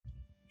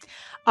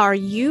Are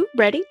you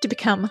ready to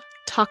become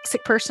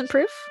toxic person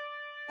proof?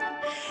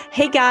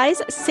 Hey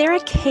guys, Sarah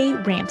K.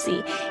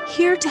 Ramsey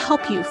here to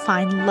help you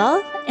find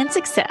love and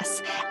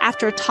success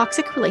after a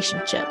toxic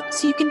relationship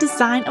so you can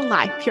design a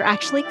life you're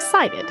actually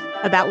excited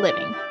about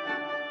living.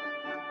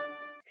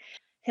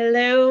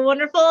 Hello,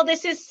 wonderful.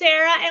 This is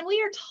Sarah, and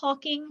we are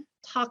talking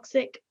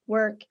toxic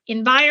work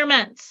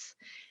environments.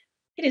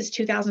 It is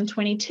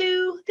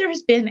 2022. There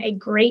has been a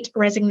great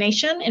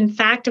resignation. In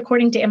fact,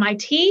 according to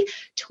MIT,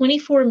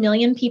 24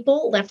 million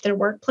people left their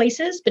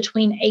workplaces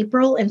between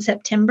April and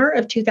September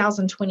of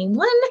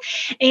 2021,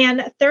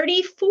 and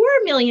 34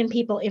 million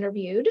people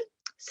interviewed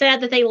said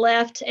that they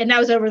left, and that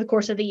was over the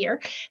course of the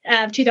year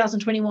of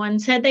 2021,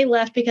 said they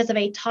left because of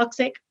a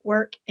toxic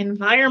work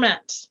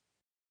environment.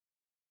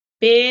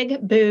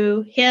 Big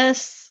boo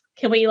hiss.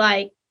 Can we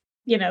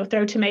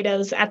throw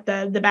tomatoes at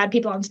the bad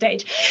people on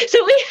stage?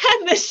 So we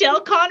have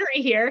Michelle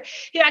Connery here,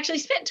 who actually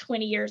spent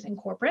 20 years in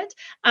corporate.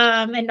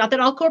 And not that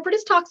all corporate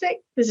is toxic.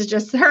 This is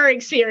just her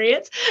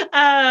experience.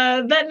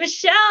 But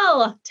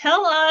Michelle,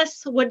 tell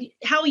us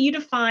how you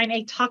define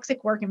a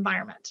toxic work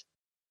environment.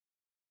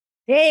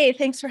 Hey,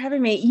 thanks for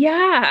having me.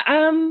 Yeah.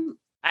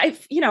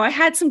 I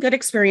had some good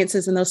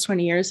experiences in those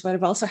 20 years, but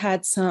I've also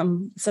had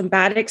some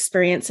bad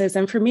experiences.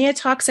 And for me, a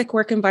toxic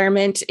work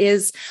environment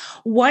is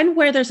one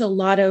where there's a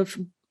lot of,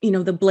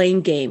 the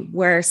blame game,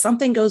 where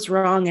something goes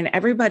wrong and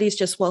everybody's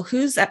just, well,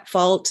 who's at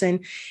fault,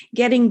 and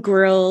getting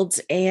grilled,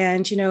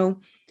 and,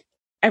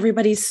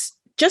 everybody's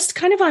just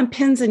kind of on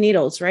pins and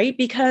needles, right?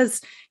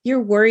 Because you're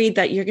worried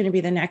that you're going to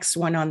be the next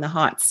one on the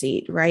hot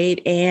seat,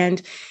 right?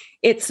 And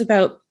it's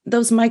about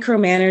those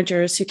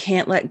micromanagers who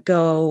can't let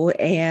go,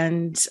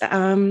 and,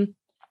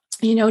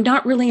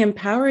 not really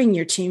empowering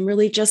your team,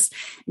 really just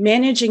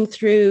managing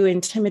through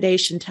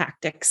intimidation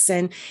tactics.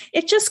 And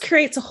it just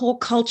creates a whole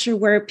culture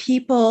where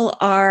people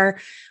are,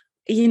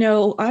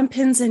 on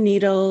pins and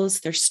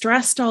needles. They're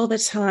stressed all the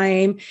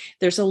time.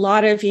 There's a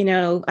lot of,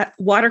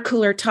 water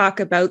cooler talk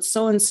about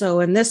so-and-so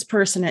and this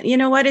person. And you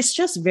know what? It's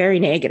just very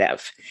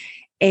negative.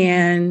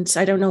 And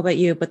I don't know about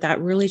you, but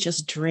that really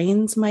just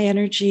drains my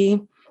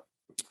energy.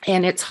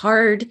 And it's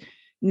hard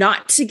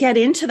not to get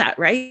into that,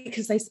 right?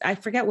 Because I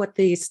forget what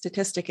the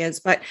statistic is,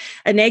 but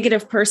a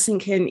negative person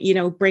can,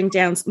 bring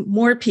down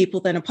more people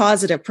than a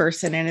positive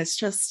person. And it's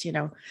just, it's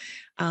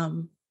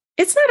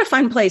not a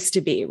fun place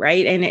to be,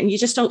 right? And you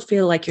just don't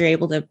feel like you're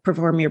able to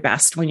perform your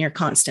best when you're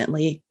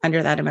constantly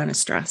under that amount of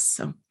stress.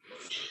 So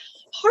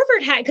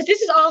Harvard had, because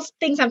this is all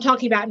things I'm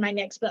talking about in my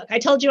next book. I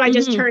told you I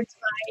just turned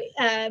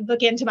my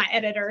book into my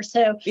editor.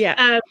 So,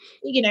 yeah.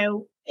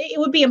 It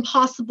would be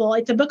impossible.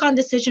 It's a book on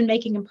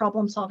decision-making and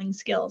problem-solving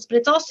skills, but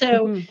it's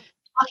also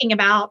talking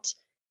about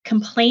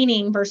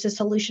complaining versus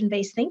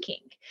solution-based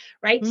thinking,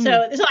 right? So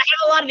I have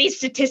a lot of these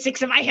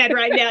statistics in my head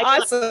right now.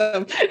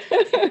 Awesome.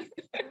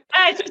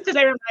 It's just because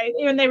they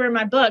were in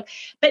my book.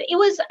 But it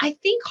was, I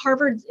think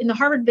in the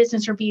Harvard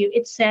Business Review,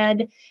 it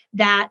said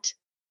that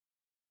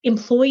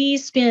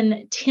employees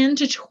spend 10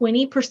 to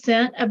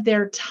 20% of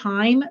their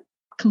time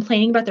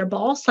complaining about their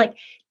boss, like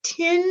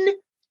 10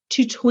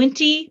 to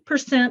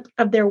 20%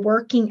 of their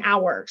working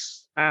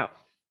hours. Wow.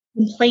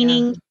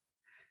 Complaining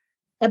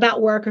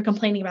about work or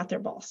complaining about their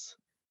boss.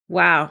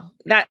 Wow.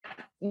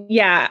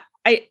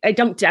 I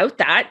don't doubt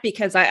that,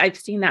 because I've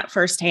seen that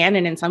firsthand.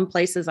 And in some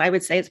places, I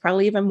would say it's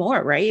probably even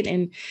more, right?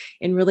 In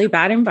really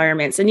bad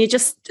environments. And you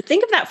just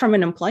think of that from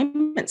an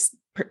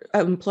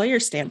employer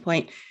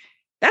standpoint.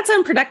 That's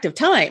unproductive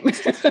time,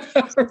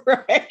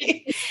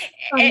 right?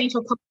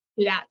 Financial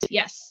do that,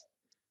 yes.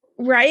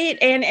 Right.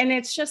 And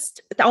it's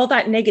just all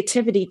that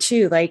negativity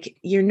too. Like,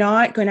 you're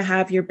not going to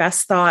have your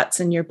best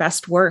thoughts and your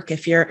best work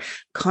if you're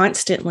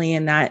constantly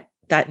in that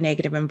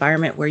negative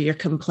environment where you're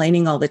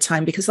complaining all the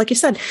time. Because like you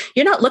said,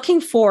 you're not looking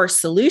for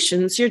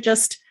solutions. You're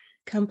just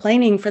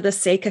complaining for the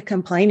sake of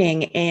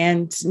complaining.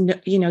 And,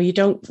 you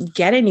don't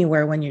get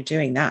anywhere when you're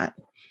doing that.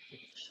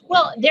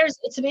 Well, there's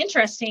some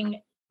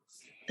interesting,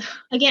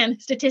 again,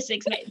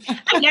 statistics.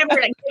 I've never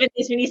given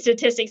this many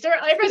statistics.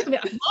 Everyone's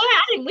gonna be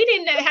like, we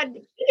didn't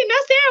know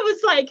Sarah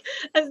was like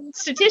a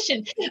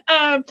statistician.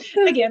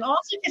 Again, all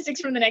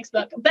statistics from the next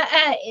book. But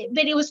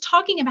it was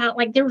talking about,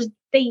 like,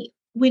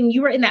 when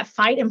you were in that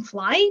fight and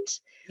flight,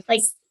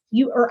 like,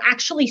 you are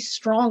actually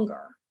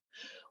stronger,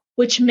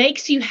 which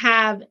makes you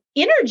have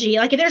energy.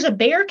 Like, if there's a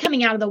bear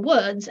coming out of the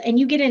woods and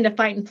you get into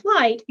fight and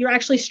flight, you're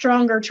actually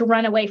stronger to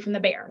run away from the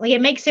bear. Like,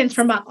 it makes sense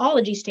from a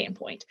biology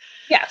standpoint.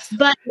 Yes.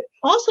 But it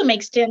also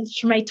makes sense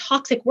from a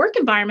toxic work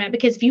environment,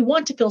 because if you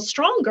want to feel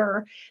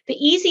stronger, the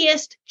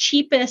easiest,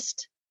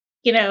 cheapest,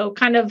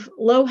 kind of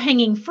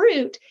low-hanging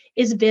fruit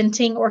is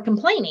venting or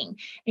complaining.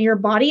 And your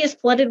body is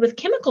flooded with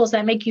chemicals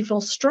that make you feel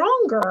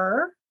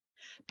stronger,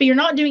 but you're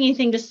not doing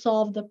anything to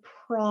solve the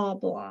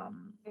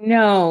problem.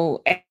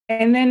 No.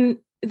 And then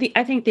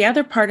I think the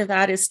other part of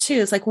that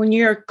is like, when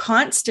you're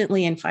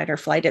constantly in fight or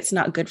flight, it's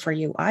not good for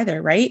you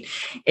either, right?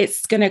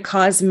 It's going to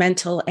cause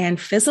mental and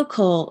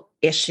physical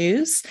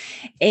issues.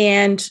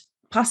 And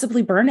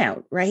possibly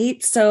burnout,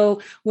 right?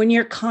 So when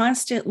you're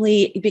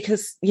constantly,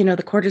 because, the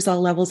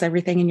cortisol levels,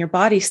 everything in your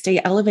body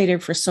stay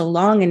elevated for so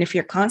long. And if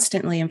you're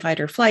constantly in fight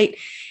or flight,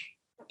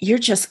 you're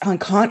just on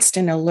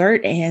constant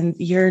alert, and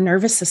your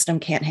nervous system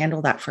can't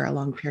handle that for a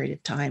long period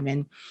of time.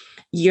 And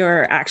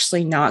you're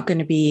actually not going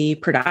to be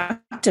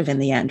productive in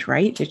the end,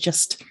 right?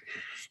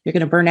 You're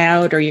going to burn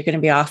out, or you're going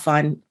to be off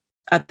on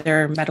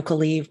other medical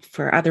leave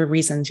for other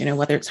reasons,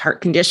 whether it's heart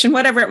condition,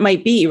 whatever it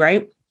might be,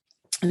 right?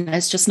 And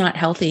it's just not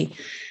healthy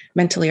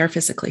mentally or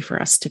physically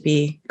for us to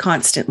be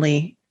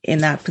constantly in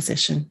that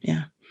position.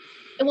 Yeah.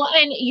 Well,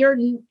 and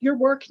your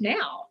work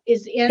now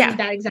is in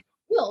that exact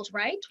field,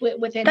 right?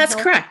 Within That's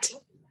health. Correct.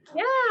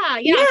 Yeah.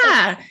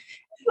 Yeah. So,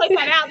 point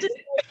that out. Just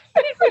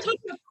we were talking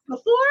about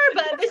before,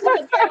 but this is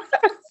an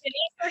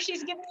answer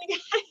she's giving you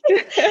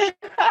guys.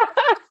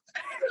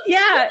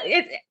 Yeah.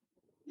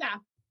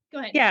 Go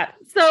ahead.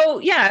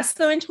 Yeah.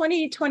 So in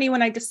 2020,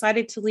 when I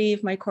decided to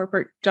leave my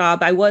corporate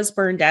job, I was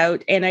burned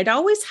out, and I'd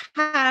always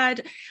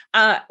had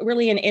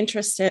really an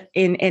interest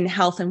in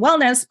health and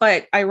wellness.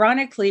 But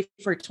ironically,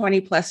 for 20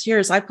 plus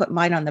years, I put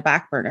mine on the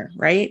back burner.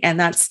 Right. And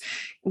that's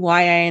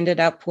why I ended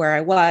up where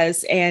I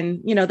was.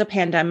 And, the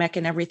pandemic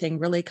and everything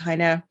really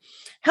kind of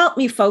helped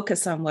me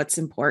focus on what's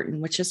important,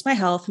 which is my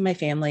health and my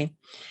family.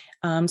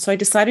 So I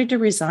decided to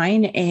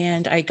resign,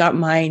 and I got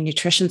my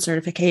nutrition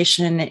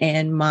certification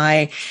and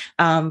my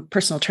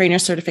personal trainer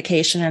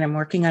certification, and I'm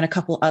working on a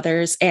couple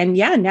others. And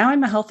now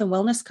I'm a health and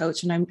wellness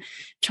coach, and I'm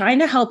trying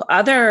to help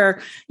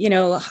other,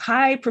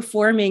 high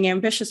performing,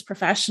 ambitious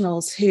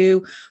professionals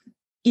who,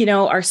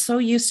 are so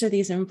used to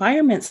these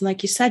environments. And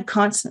like you said,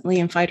 constantly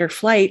in fight or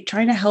flight,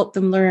 trying to help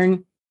them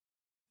learn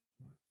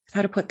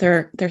how to put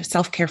their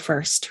self-care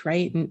first,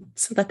 right? And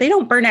so that they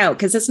don't burn out,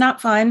 because it's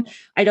not fun.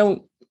 I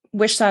don't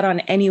wish that on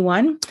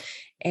anyone.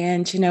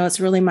 And, it's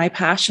really my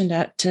passion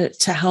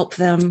to help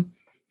them,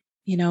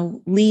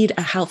 lead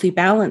a healthy,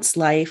 balanced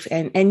life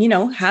and,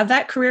 have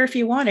that career if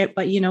you want it,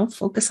 but,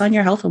 focus on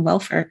your health and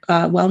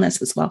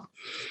wellness as well.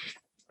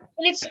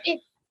 And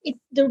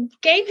the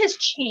game has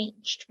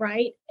changed,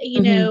 right?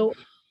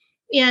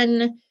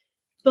 In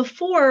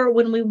before,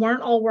 when we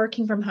weren't all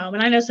working from home,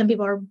 and I know some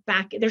people are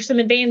back, there's some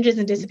advantages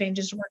and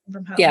disadvantages to working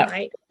from home,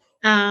 right?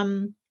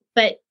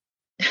 But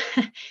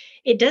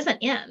it doesn't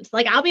end.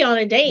 Like, I'll be on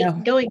a date,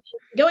 going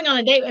on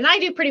a date, and I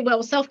do pretty well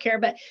with self-care,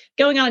 but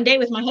going on a date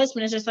with my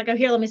husband is just like, oh,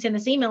 here, let me send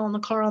this email in the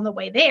car on the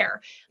way there.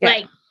 Yeah.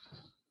 Like,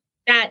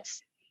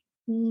 that's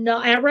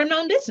not, I run my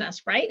own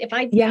business, right? If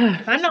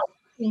I'm not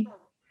working,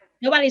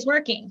 nobody's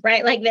working,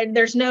 right? Like,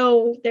 there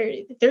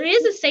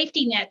is a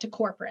safety net to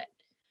corporate.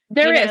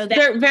 They're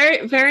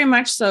very, very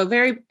much so.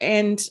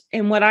 And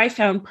what I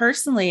found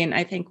personally, and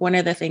I think one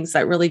of the things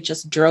that really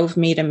just drove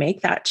me to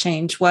make that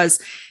change was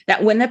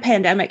that when the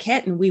pandemic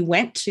hit and we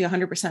went to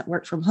 100%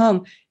 work from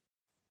home,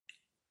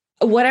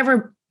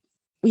 whatever,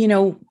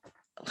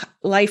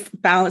 life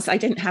balance, I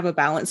didn't have a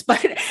balance,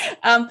 but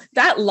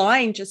that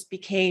line just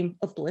became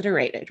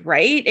obliterated,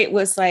 right? It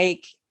was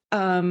like,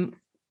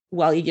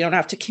 well, you don't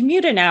have to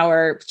commute an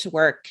hour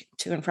to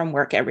and from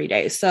work every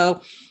day.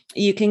 So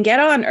you can get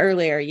on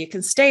earlier, you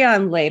can stay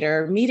on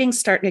later, meetings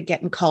started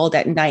getting called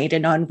at night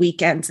and on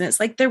weekends. And it's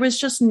like, there was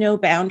just no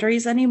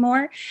boundaries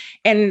anymore.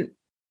 And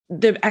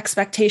the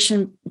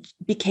expectation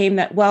became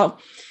that, well,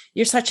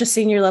 you're such a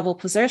senior level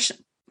position,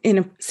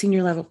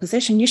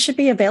 you should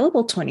be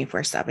available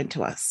 24/7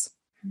 to us,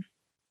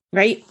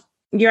 right?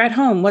 You're at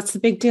home. What's the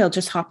big deal?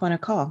 Just hop on a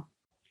call.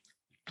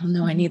 Oh,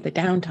 no, I need the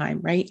downtime,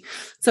 right?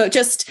 So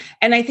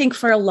and I think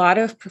for a lot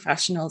of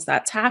professionals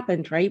that's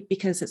happened, right?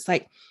 Because it's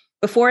like,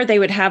 before they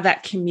would have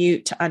that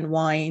commute to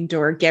unwind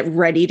or get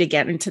ready to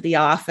get into the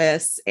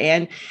office.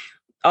 And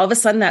all of a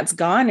sudden that's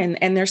gone,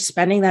 and they're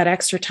spending that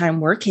extra time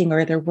working,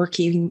 or they're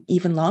working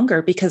even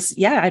longer because,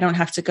 I don't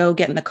have to go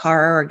get in the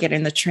car or get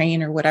in the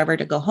train or whatever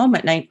to go home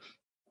at night.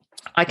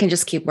 I can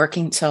just keep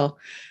working till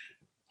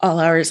all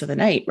hours of the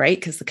night, right?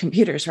 Because the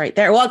computer's right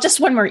there. Well, just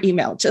one more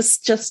email,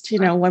 just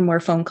one more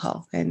phone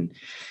call. And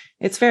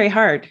it's very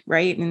hard,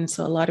 right? And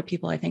so a lot of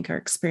people, I think, are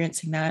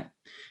experiencing that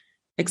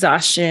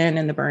exhaustion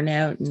and the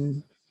burnout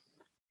and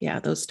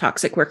those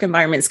toxic work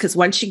environments. Because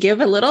once you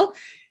give a little,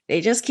 they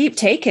just keep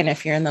taking.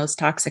 If you're in those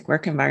toxic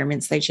work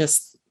environments, they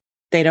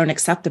don't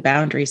accept the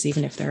boundaries,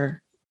 even if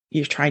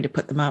you're trying to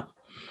put them up.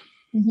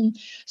 Mm-hmm.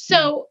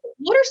 So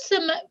what are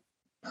some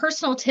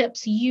personal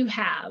tips you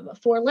have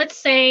for, let's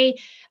say,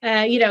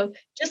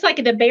 just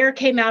like the bear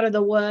came out of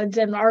the woods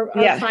and our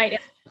fight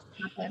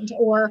happened,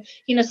 or,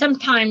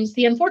 sometimes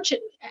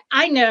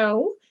I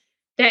know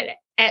that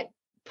at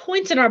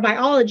points in our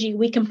biology,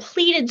 we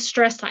completed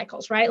stress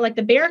cycles, right? Like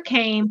the bear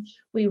came,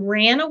 we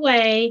ran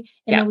away,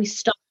 and then we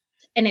stopped,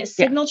 and it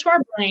signaled to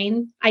our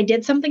brain, I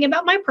did something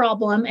about my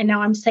problem, and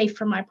now I'm safe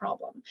from my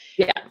problem.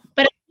 Yeah.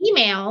 But an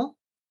email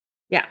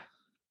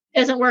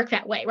doesn't work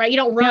that way, right? You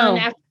don't run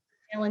after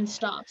and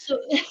stop. So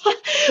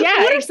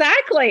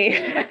exactly.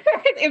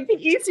 It'd be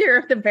easier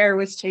if the bear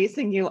was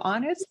chasing you.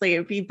 Honestly,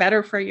 it'd be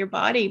better for your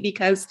body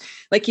because,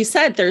 like you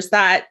said, there's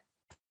that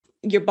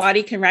your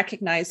body can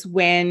recognize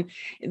when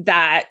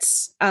that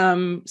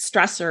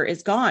stressor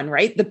is gone,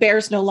 right? The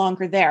bear's no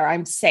longer there.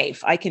 I'm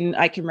safe. I can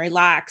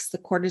relax. The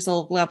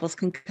cortisol levels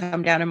can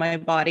come down in my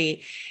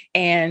body,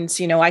 and,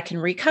 I can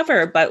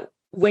recover. But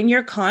when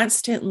you're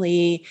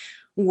constantly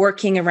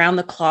working around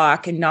the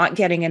clock and not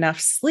getting enough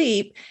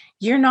sleep,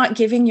 you're not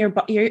giving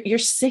you're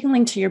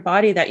signaling to your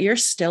body that you're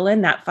still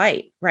in that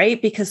fight,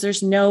 right? Because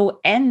there's no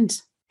end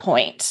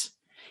point.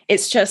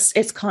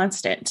 It's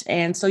constant.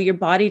 And so your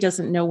body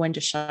doesn't know when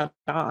to shut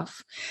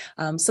off.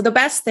 So the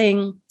best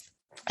thing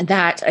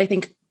that I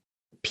think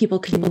people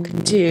can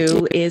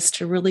do is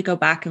to really go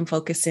back and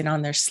focus in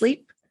on their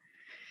sleep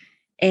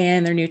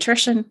and their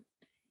nutrition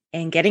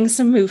and getting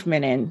some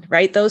movement in,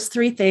 right? Those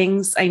three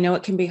things. I know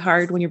it can be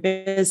hard when you're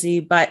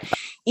busy, but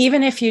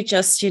even if you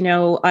just,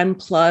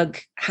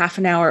 unplug half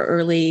an hour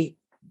earlier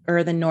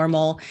than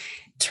normal,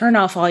 turn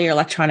off all your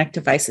electronic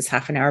devices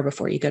half an hour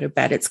before you go to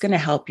bed, it's going to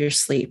help your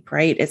sleep,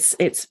 right?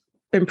 It's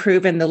been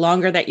proven the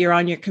longer that you're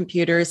on your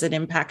computers, it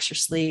impacts your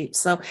sleep.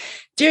 So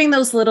doing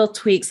those little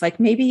tweaks, like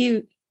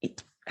maybe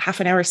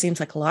half an hour seems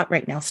like a lot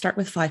right now. Start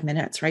with 5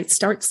 minutes, right?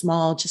 Start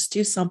small, just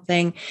do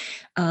something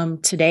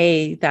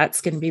today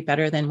that's going to be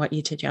better than what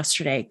you did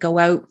yesterday. Go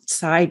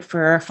outside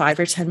for a 5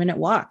 or 10 minute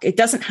walk. It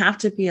doesn't have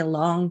to be a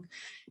long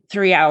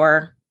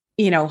 3-hour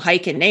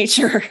hike in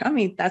nature. I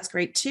mean, that's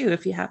great too,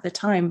 if you have the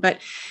time, but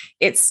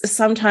it's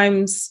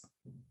sometimes,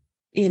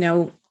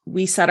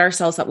 we set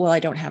ourselves up, well, I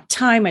don't have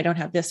time. I don't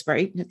have this,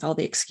 right? It's all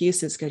the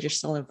excuses because you're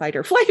still in fight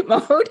or flight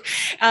mode.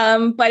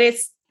 But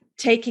it's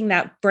taking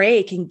that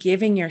break and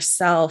giving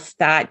yourself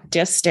that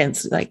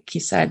distance, like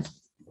you said,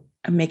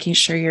 and making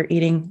sure you're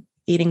eating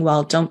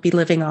well. Don't be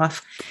living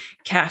off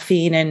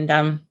caffeine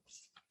and,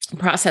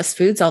 processed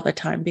foods all the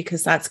time,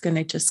 because that's going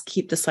to just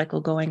keep the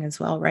cycle going as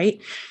well, right?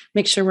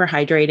 Make sure we're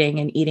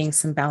hydrating and eating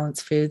some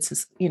balanced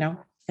foods,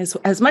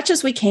 as much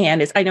as we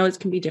can. I know it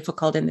can be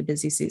difficult in the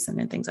busy season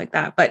and things like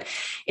that, but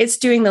it's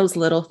doing those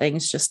little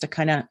things just to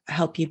kind of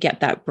help you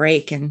get that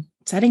break, and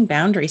setting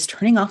boundaries,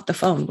 turning off the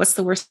phone. What's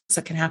the worst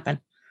that can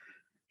happen?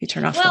 You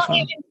turn off the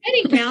phone. And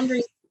setting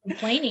boundaries and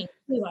complaining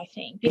too, I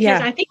think,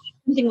 because I think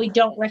it's something we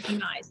don't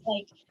recognize.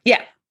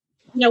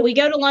 We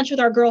go to lunch with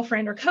our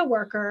girlfriend or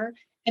coworker,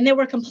 and then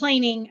we're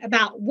complaining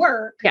about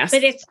work, but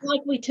it's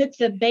like we took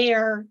the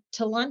bear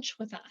to lunch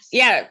with us.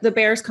 Yeah. The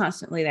bear's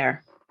constantly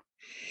there.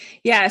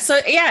 Yeah.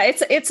 So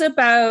it's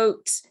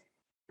about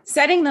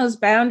setting those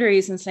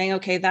boundaries and saying,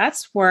 okay,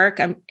 that's work.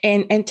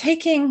 And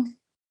taking,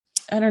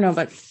 I don't know,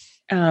 but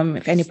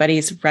if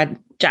anybody's read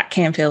Jack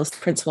Canfield's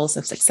Principles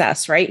of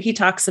Success, right? He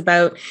talks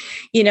about,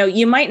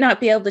 you might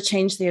not be able to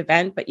change the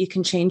event, but you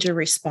can change your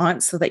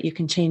response so that you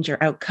can change your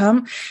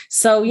outcome.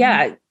 So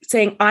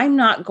saying, I'm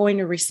not going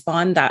to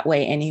respond that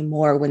way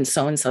anymore when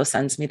so-and-so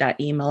sends me that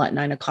email at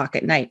 9:00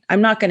 at night.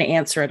 I'm not going to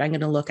answer it. I'm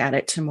going to look at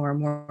it tomorrow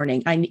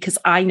morning. Because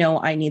I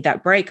know I need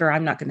that break, or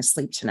I'm not going to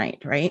sleep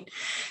tonight. Right.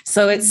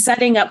 So it's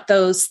setting up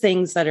those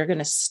things that are going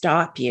to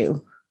stop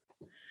you.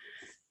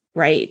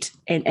 Right.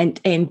 And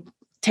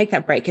take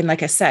that break. And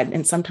like I said,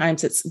 and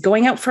sometimes it's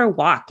going out for a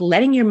walk,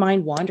 letting your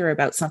mind wander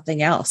about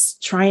something else.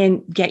 Try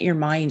and get your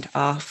mind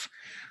off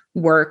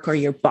work or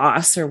your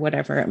boss or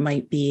whatever it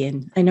might be.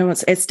 And I know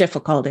it's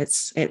difficult.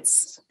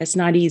 It's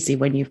not easy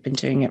when you've been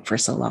doing it for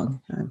so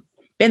long.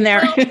 Been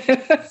there.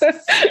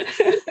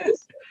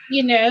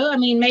 Well,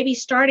 maybe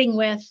starting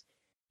with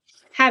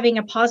having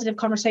a positive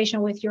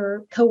conversation with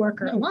your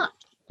coworker at lunch,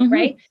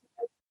 right?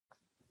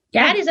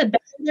 Yeah. That is a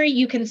boundary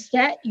you can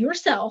set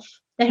yourself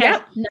that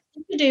has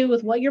nothing to do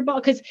with what your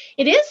boss, because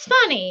it is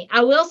funny.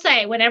 I will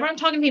say, whenever I'm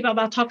talking to people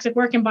about toxic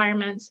work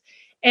environments,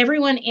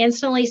 everyone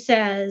instantly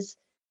says,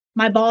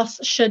 my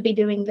boss should be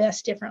doing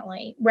this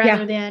differently,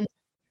 rather than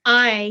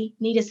I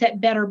need to set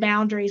better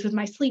boundaries with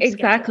my sleep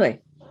schedule.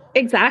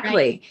 Exactly.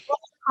 Right?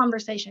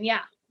 Conversation.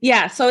 Yeah.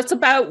 Yeah. So it's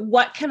about,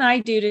 what can I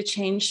do to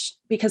change?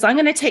 Because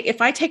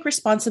if I take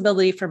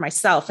responsibility for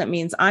myself, it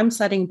means I'm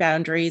setting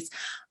boundaries.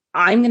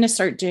 I'm going to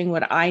start doing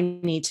what I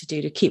need to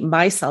do to keep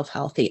myself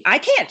healthy. I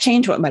can't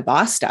change what my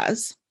boss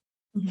does,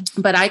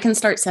 but I can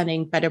start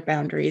setting better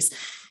boundaries,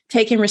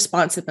 taking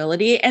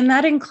responsibility. And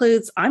that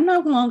includes, I'm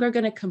no longer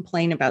going to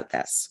complain about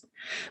this,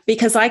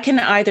 because I can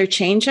either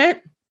change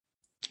it,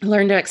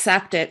 learn to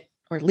accept it,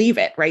 or leave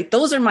it, right?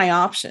 Those are my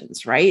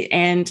options, right?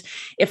 And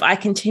if I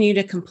continue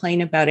to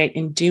complain about it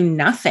and do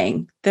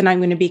nothing, then I'm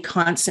going to be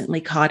constantly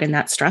caught in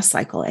that stress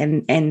cycle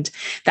and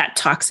that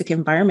toxic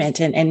environment,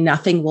 and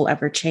nothing will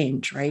ever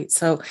change, right?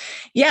 So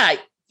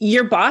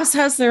your boss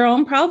has their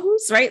own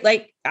problems, right?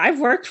 Like, I've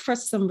worked for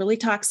some really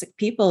toxic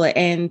people,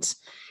 and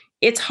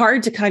it's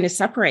hard to kind of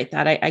separate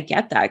that. I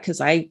get that,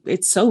 because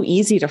it's so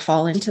easy to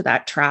fall into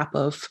that trap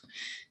of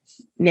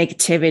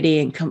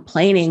negativity and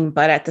complaining,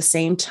 but at the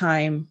same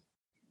time,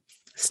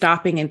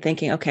 stopping and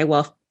thinking, okay,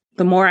 well,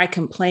 the more I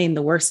complain,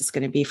 the worse it's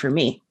going to be for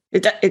me.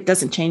 It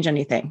doesn't change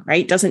anything,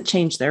 right? It doesn't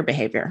change their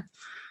behavior.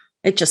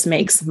 It just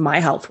makes my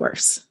health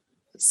worse.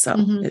 So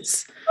and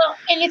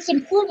it's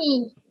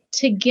important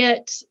to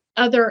get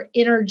other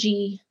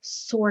energy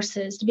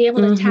sources, to be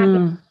able to tap into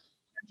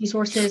energy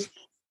sources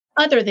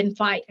other than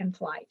fight and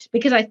flight.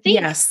 Because I think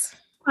yes,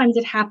 sometimes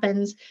it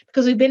happens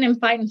because we've been in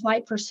fight and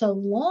flight for so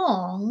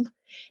long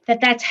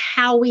that's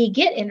how we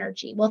get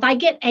energy. Well, if I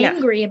get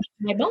angry about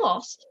my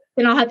boss,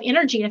 then I'll have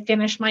energy to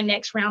finish my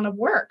next round of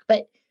work.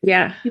 But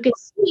you can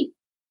see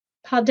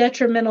how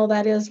detrimental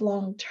that is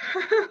long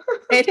term.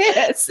 It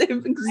is.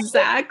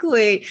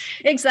 Exactly.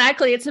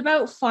 It's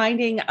about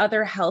finding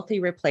other healthy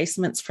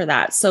replacements for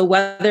that. So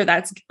whether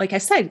that's, like I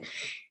said,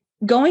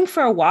 going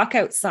for a walk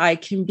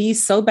outside can be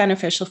so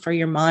beneficial for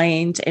your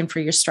mind and for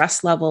your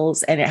stress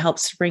levels, and it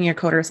helps to bring your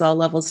cortisol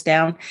levels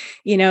down.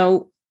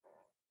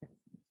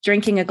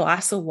 Drinking a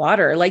glass of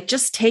water, like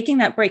just taking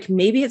that break.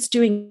 Maybe it's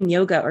doing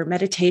yoga or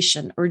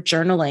meditation or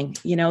journaling.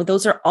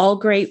 Those are all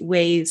great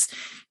ways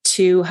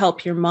to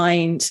help your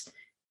mind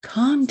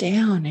calm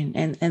down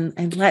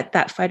and let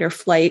that fight or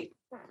flight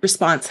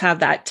response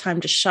have that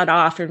time to shut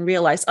off and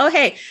realize, oh,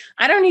 hey,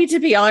 I don't need to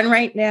be on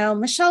right now.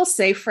 Michelle's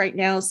safe right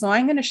now. So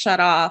I'm going to shut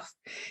off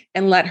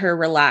and let her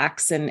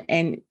relax. And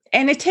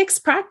it takes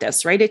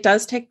practice, right? It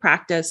does take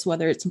practice,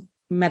 whether it's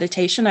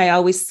meditation. I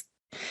always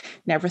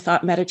never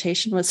thought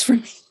meditation was for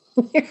me.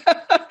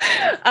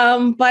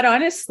 But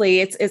honestly,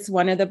 it's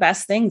one of the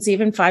best things.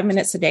 Even 5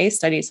 minutes a day,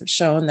 studies have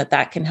shown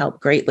that can help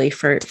greatly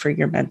for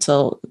your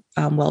mental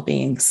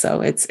well-being.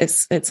 So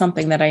it's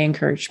something that I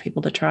encourage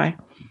people to try.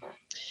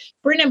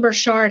 Brendon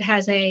Burchard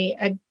has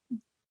a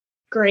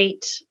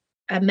great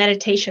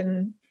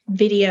meditation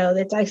video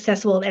that's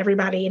accessible to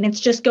everybody, and it's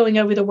just going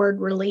over the word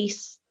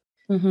release.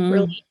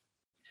 Mm-hmm.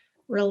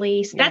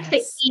 Release. That's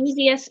the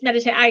easiest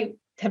meditation. I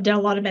have done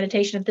a lot of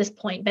meditation at this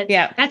point, but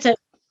that's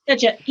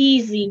such an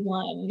easy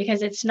one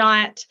because it's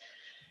not.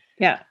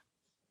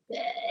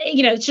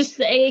 It's just,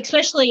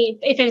 especially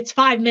if it's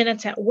 5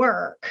 minutes at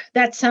work,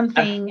 that's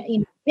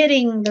something,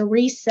 hitting the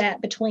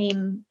reset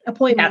between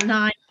appointment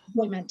 9 and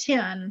appointment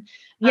 10.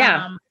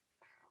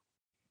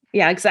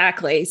 Yeah,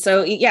 exactly.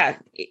 So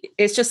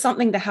it's just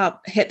something to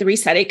help hit the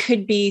reset. It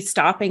could be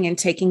stopping and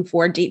taking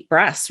 4 deep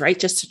breaths, right?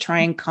 Just to try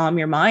and calm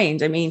your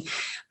mind. I mean,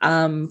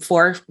 4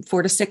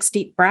 to 6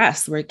 deep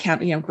breaths where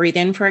count, breathe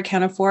in for a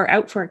count of 4,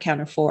 out for a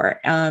count of 4.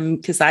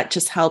 Because that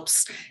just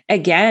helps,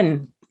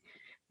 again,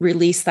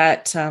 release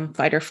that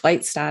fight or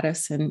flight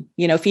status. And,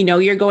 if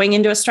you're going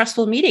into a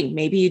stressful meeting,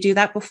 maybe you do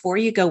that before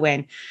you go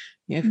in.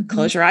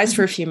 Close your eyes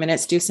for a few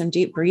minutes, do some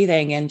deep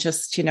breathing and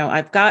just,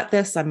 I've got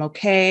this, I'm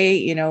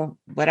okay.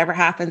 Whatever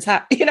happens,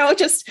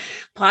 just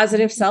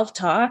positive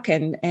self-talk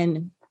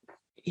and,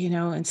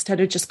 instead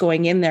of just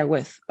going in there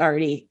with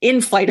already in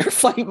fight or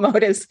flight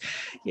mode is,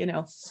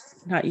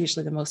 not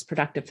usually the most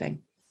productive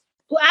thing.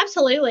 Well,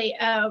 absolutely.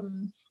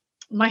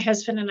 My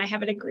husband and I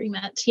have an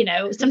agreement,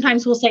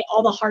 sometimes we'll say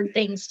all the hard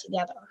things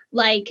together.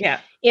 Like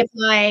if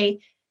I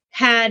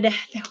had,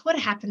 what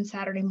happened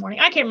Saturday morning?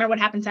 I can't remember what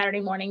happened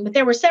Saturday morning, but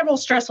there were several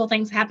stressful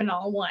things happen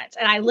all at once.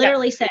 And I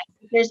literally said,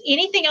 if there's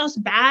anything else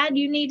bad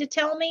you need to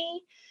tell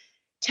me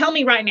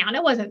right now. And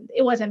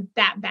it wasn't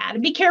that bad.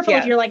 And be careful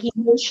if you're like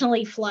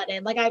emotionally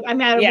flooded. Like I'm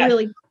at a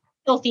really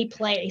filthy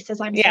place as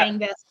I'm saying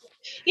this.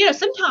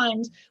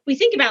 Sometimes we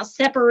think about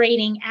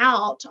separating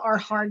out our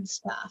hard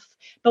stuff.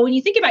 But when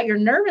you think about your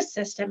nervous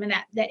system and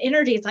that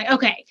energy, it's like,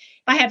 okay,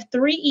 if I have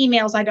 3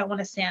 emails I don't want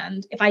to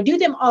send, if I do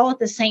them all at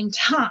the same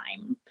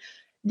time,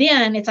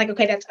 then it's like,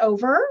 okay, that's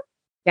over.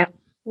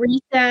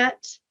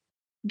 Reset,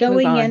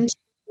 going in,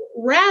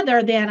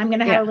 rather than I'm going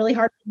to have a really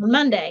hard thing on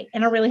Monday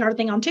and a really hard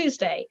thing on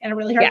Tuesday and a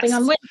really hard thing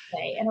on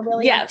Wednesday and a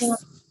really hard thing on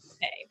Thursday.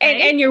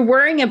 Right? And you're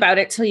worrying about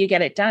it till you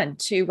get it done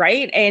too,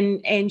 right?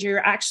 And you're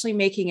actually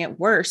making it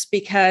worse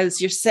because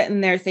you're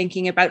sitting there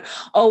thinking about,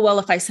 oh, well,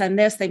 if I send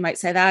this, they might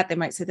say that, they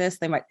might say this,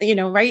 they might,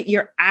 right?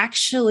 You're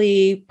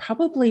actually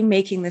probably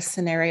making this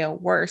scenario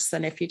worse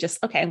than if you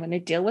just, okay, I'm going to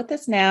deal with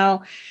this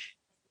now,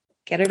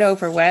 get it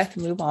over with,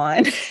 move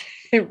on,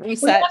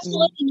 reset. Well,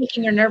 absolutely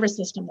making your nervous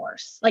system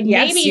worse. Like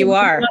yes, maybe you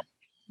are.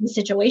 The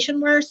situation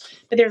worse,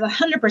 but there's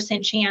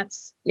 100%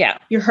 chance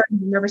you're hurting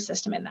your nervous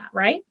system in that,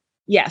 right?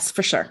 Yes,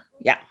 for sure.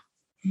 Yeah.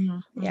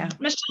 Mm-hmm. Yeah.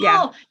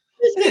 Michelle,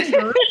 this is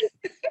great.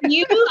 I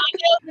know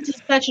this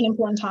is such an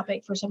important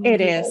topic for so many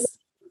people. It is.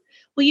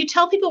 Will you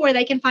tell people where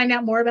they can find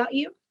out more about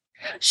you?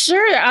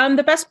 Sure.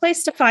 The best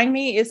place to find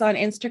me is on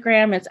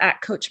Instagram. It's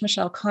at Coach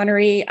Michelle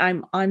Connery.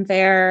 I'm on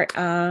there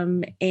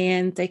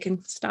and they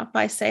can stop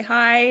by, say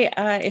hi.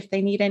 If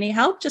they need any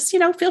help, just,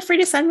 feel free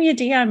to send me a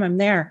DM. I'm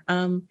there.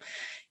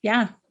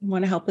 I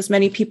want to help as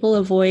many people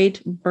avoid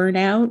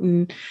burnout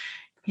and,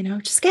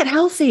 just get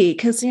healthy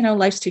because,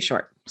 life's too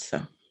short.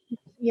 So.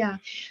 Yeah.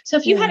 So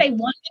if you had a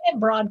 1-minute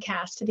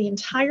broadcast to the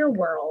entire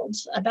world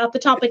about the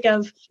topic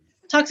of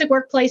toxic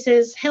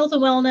workplaces, health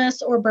and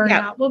wellness, or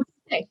burnout, what would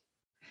you say?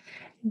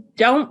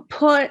 Don't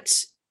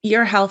put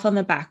your health on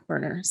the back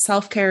burner.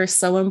 Self-care is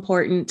so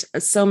important.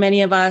 So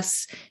many of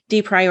us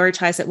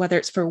deprioritize it, whether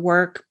it's for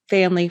work,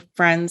 family,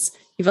 friends.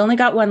 You've only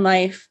got one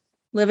life.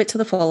 Live it to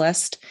the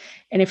fullest.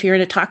 And if you're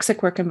in a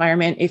toxic work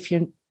environment, if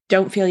you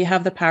don't feel you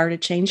have the power to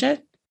change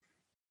it,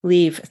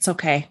 leave. It's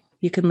okay.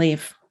 You can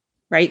leave,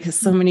 right? Because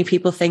so many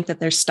people think that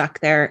they're stuck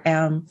there.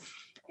 And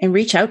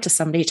reach out to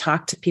somebody,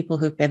 talk to people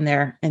who've been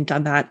there and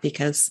done that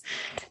because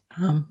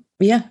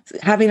yeah,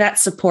 having that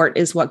support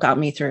is what got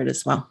me through it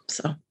as well.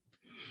 So,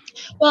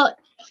 well,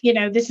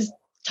 this is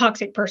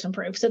toxic person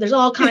proof. So there's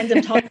all kinds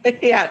of toxic.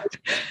 Yeah.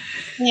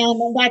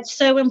 And that's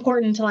so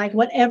important to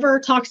whatever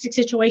toxic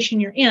situation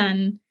you're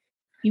in,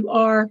 you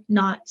are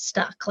not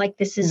stuck.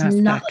 This is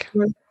not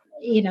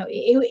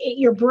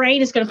your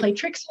brain is going to play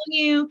tricks on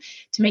you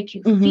to make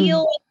you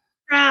feel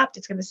trapped.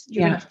 You're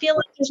going to feel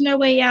like there's no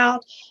way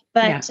out.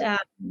 But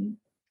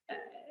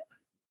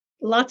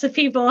lots of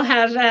people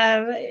have,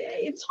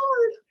 it's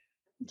hard.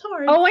 It's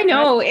hard. Oh, I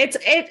know.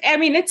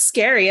 It's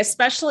scary,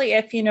 especially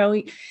if,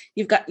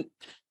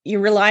 you're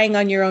relying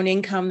on your own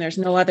income. There's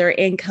no other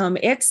income.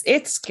 It's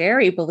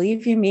scary.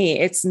 Believe you me,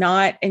 it's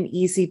not an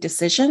easy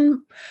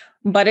decision,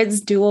 but it's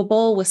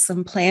doable with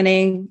some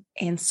planning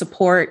and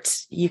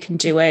support. You can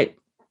do it.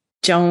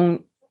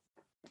 Don't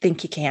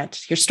think you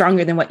can't. You're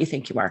stronger than what you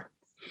think you are.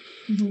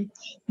 Mm-hmm.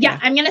 Yeah,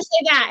 I'm going to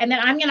say that. And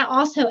then I'm going to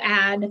also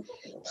add,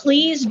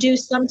 please do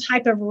some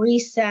type of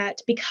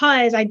reset,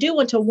 because I do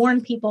want to warn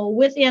people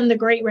within the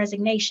Great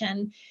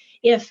Resignation,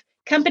 if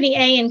Company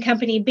A and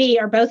Company B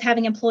are both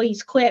having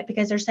employees quit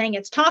because they're saying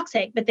it's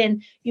toxic, but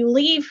then you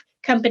leave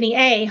Company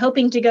A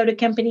hoping to go to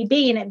Company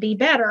B and it be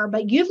better,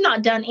 but you've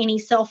not done any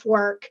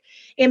self-work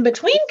in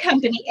between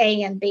Company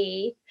A and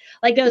B,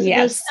 those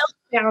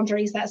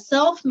self-boundaries, that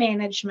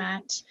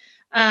self-management,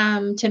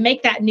 to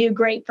make that new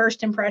great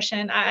first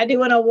impression. I do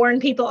want to warn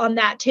people on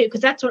that too,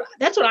 because that's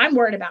what I'm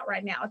worried about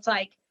right now. It's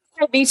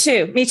me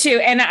too.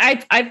 And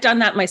I've done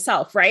that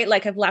myself, right?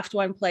 I've left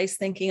one place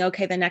thinking,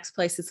 okay, the next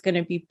place is going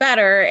to be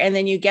better. And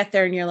then you get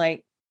there and you're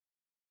like,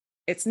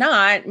 it's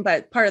not.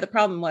 But part of the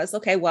problem was,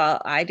 okay,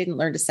 well, I didn't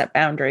learn to set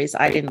boundaries.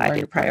 I didn't learn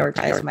to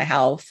prioritize my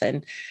health.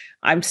 And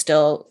I'm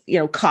still,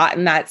 caught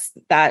in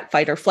that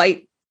fight or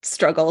flight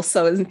struggle.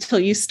 So until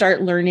you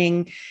start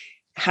learning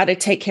how to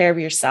take care of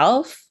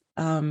yourself,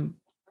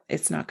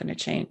 it's not going to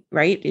change,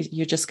 right?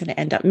 You're just going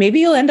to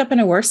you'll end up in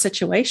a worse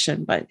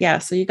situation, but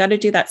so you got to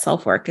do that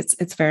self-work.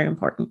 It's very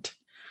important.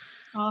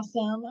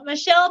 Awesome.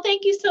 Michelle,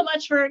 thank you so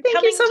much for coming.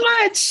 Thank you so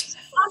much.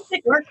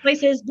 Toxic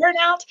workplaces,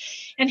 burnout,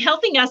 and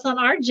helping us on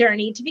our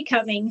journey to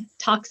becoming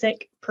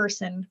toxic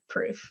person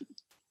proof.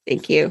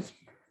 Thank you.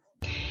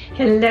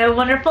 Hello,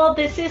 wonderful.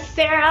 This is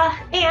Sarah.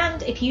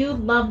 And if you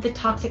love the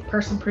Toxic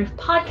Person Proof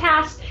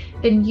podcast,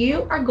 then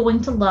you are going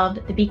to love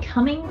the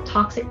Becoming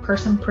Toxic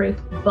Person Proof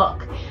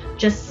book.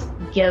 Just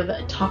give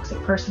Toxic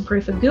Person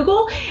Proof a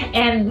Google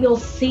and you'll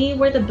see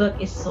where the book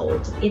is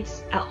sold.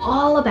 It's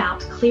all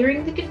about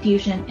clearing the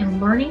confusion and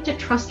learning to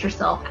trust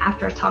yourself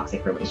after a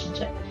toxic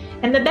relationship.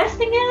 And the best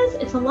thing is,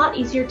 it's a lot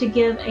easier to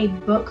give a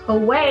book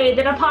away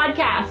than a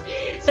podcast.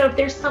 So if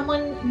there's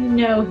someone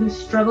who's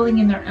struggling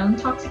in their own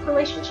toxic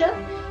relationship,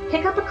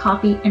 pick up a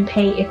copy and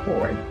pay it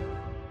forward.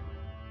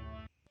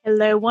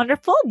 Hello,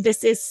 wonderful.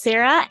 This is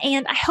Sarah,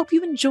 and I hope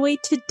you enjoyed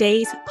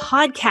today's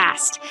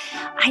podcast.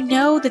 I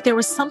know that there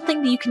was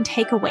something that you can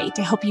take away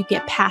to help you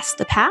get past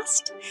the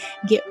past,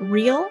 get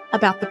real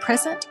about the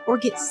present, or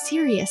get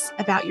serious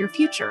about your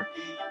future.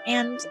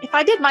 And if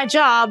I did my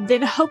job,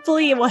 then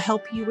hopefully it will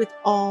help you with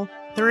all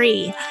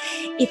three.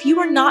 If you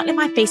are not in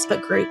my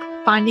Facebook group,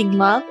 Finding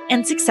Love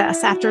and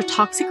Success After a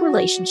Toxic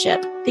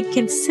Relationship, then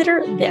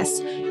consider this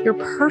your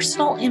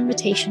personal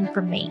invitation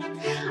from me.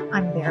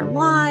 I'm there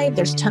live,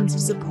 there's tons of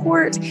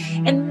support,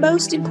 and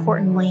most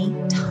importantly,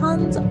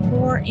 tons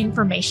more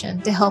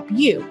information to help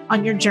you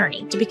on your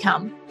journey to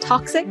become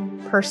toxic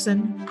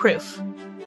person proof.